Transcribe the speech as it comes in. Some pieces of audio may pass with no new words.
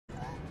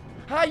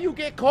How you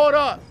get caught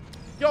up?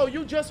 Yo,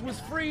 you just was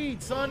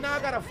freed, son. Now I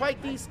gotta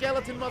fight these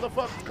skeleton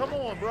motherfuckers. Come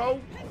on,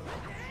 bro.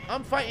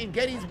 I'm fighting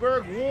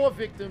Gettysburg War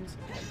victims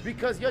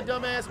because your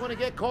dumb ass wanna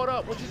get caught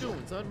up. What you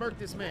doing, son? Murk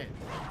this man.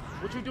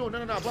 What you doing?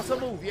 No. Bust a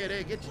move. Yeah,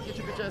 there. Get your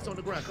bitch ass on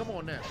the ground. Come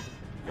on now.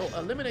 Yo,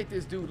 eliminate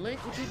this dude.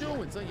 Link, what you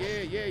doing, son?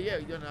 Yeah.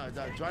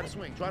 Try to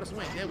swing.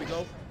 There we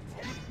go.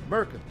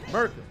 Murk him.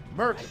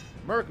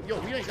 Yo,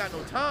 we ain't got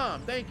no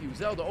time. Thank you,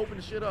 Zelda. Open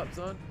the shit up,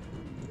 son.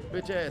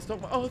 Bitch ass. Talk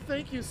about, oh,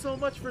 thank you so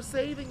much for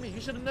saving me. You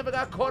should have never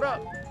got caught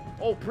up.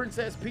 Oh,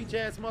 Princess Peach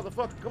ass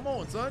motherfucker. Come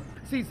on, son.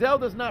 See,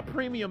 Zelda's not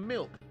premium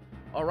milk.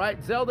 All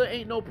right? Zelda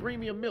ain't no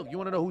premium milk. You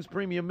want to know who's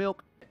premium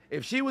milk?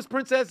 If she was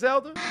Princess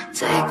Zelda,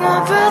 take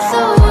my breath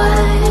away.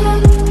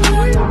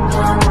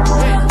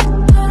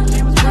 if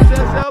she was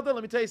Princess Zelda,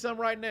 let me tell you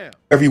something right now.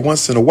 Every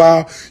once in a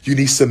while, you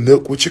need some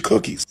milk with your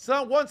cookies.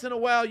 Son, once in a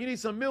while, you need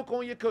some milk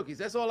on your cookies.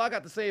 That's all I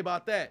got to say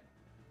about that.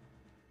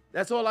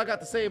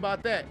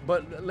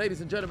 But ladies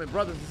and gentlemen,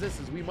 brothers and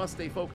sisters, we must stay focused.